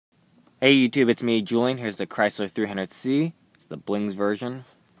Hey YouTube, it's me, Julian. Here's the Chrysler 300C. It's the Blings version.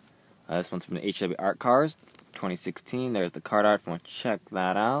 This one's from the HW Art Cars, 2016. There's the card art if you want to check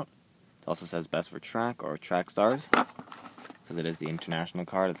that out. It also says best for track or track stars, because it is the international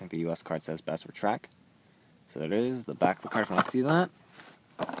card. I think the US card says best for track. So there it is, the back of the card if you want to see that.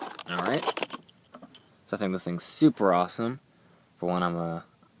 Alright. So I think this thing's super awesome. For when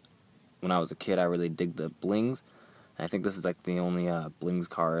I was a kid, I really dig the Blings. I think this is like the only Blings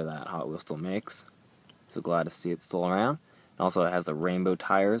car that Hot Wheels still makes. So glad to see it still around. And also it has the rainbow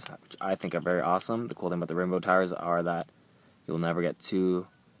tires, which I think are very awesome. The cool thing about the rainbow tires are that you'll never get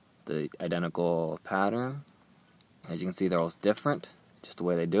the identical pattern. As you can see, they're all different, just the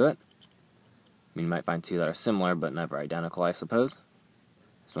way they do it. I mean, you might find two that are similar, but never identical, I suppose.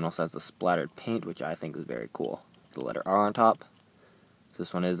 This one also has the splattered paint, which I think is very cool. The letter R on top. So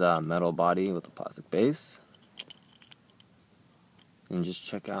this one is a metal body with a plastic base. And just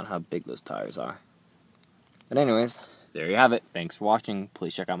check out how big those tires are. But anyways, there you have it. Thanks for watching.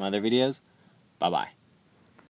 Please check out my other videos. Bye-bye.